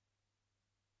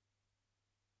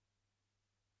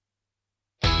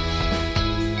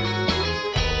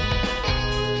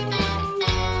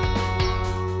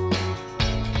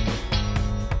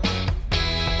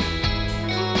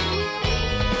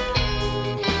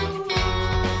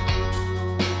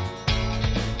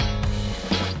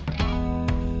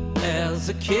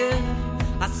a kid,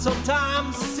 I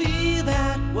sometimes see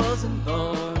that wasn't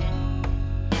born.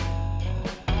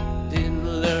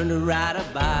 Didn't learn to ride a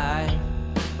bike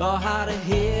or how to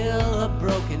heal a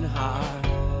broken heart.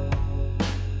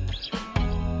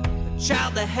 A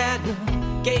child that had no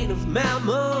gain of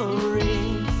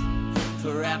memories,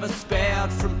 forever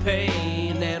spared from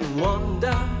pain and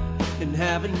wonder, and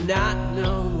having not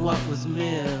known what was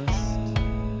missed.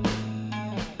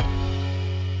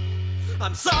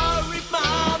 I'm sorry,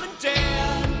 Mom and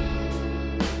Dad,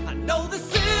 I know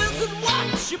this isn't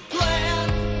what you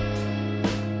planned,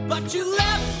 but you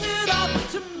left it up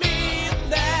to me,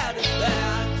 and that is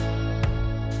that.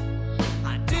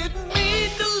 I didn't mean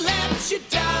to let you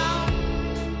down,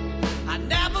 I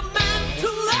never meant to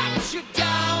let you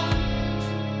down.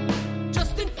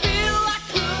 Just didn't feel I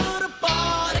could have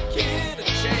bought a kid a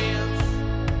chance.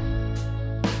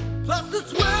 Plus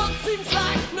this world seems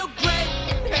like no great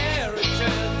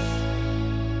inheritance.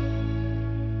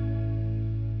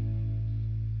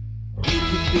 We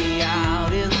could be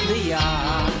out in the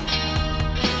yard,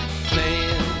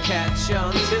 playing catch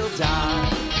until dark.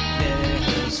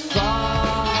 There's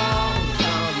falls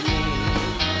on me,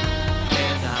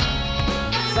 and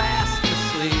I'm fast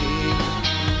asleep,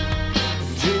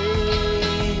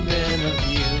 dreaming of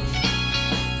you.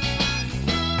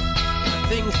 The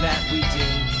things that we do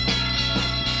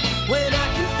when I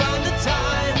can find the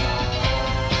time,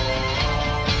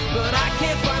 but I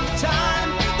can't find the time.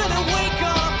 Then I wake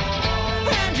up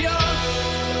and you're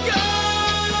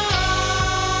gone.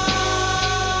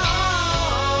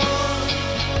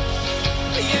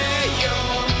 Yeah,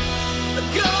 you're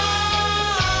gone.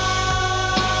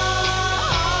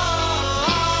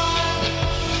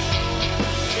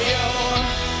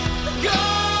 You're gone.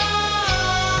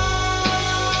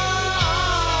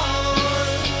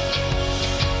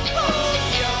 Oh,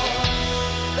 you're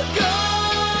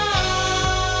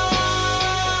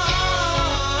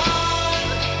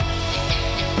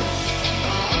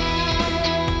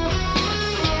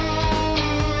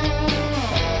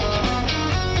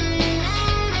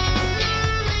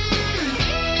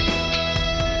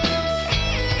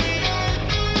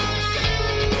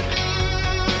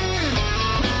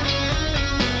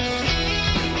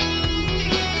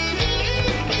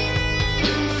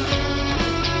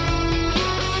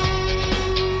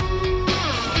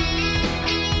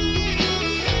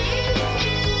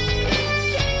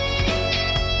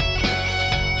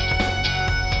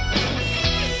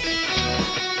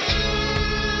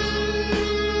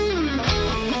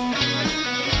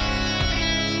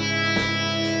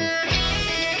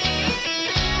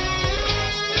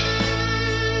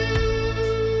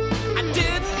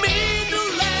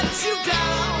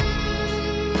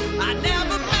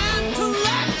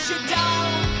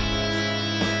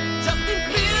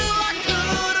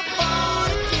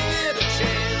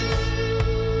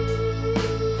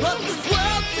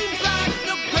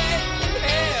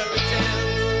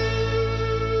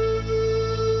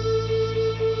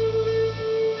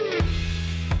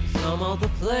the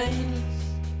place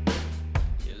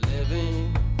you're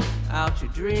living out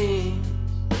your dreams,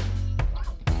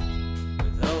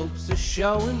 with hopes of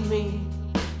showing me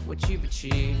what you've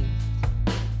achieved.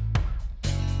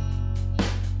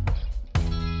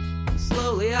 And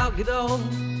slowly I'll get old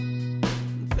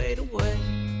and fade away.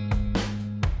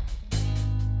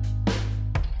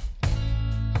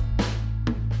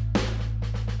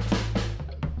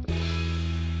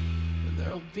 And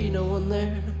there'll be no one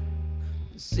there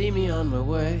to see me on my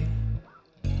way.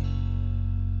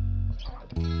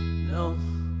 No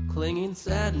clinging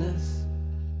sadness,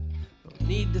 no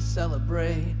need to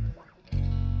celebrate.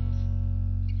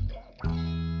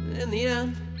 In the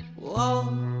end, we'll all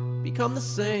become the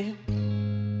same.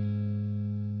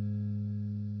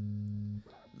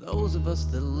 Those of us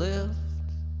that lived,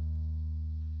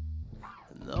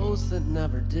 and those that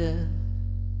never did.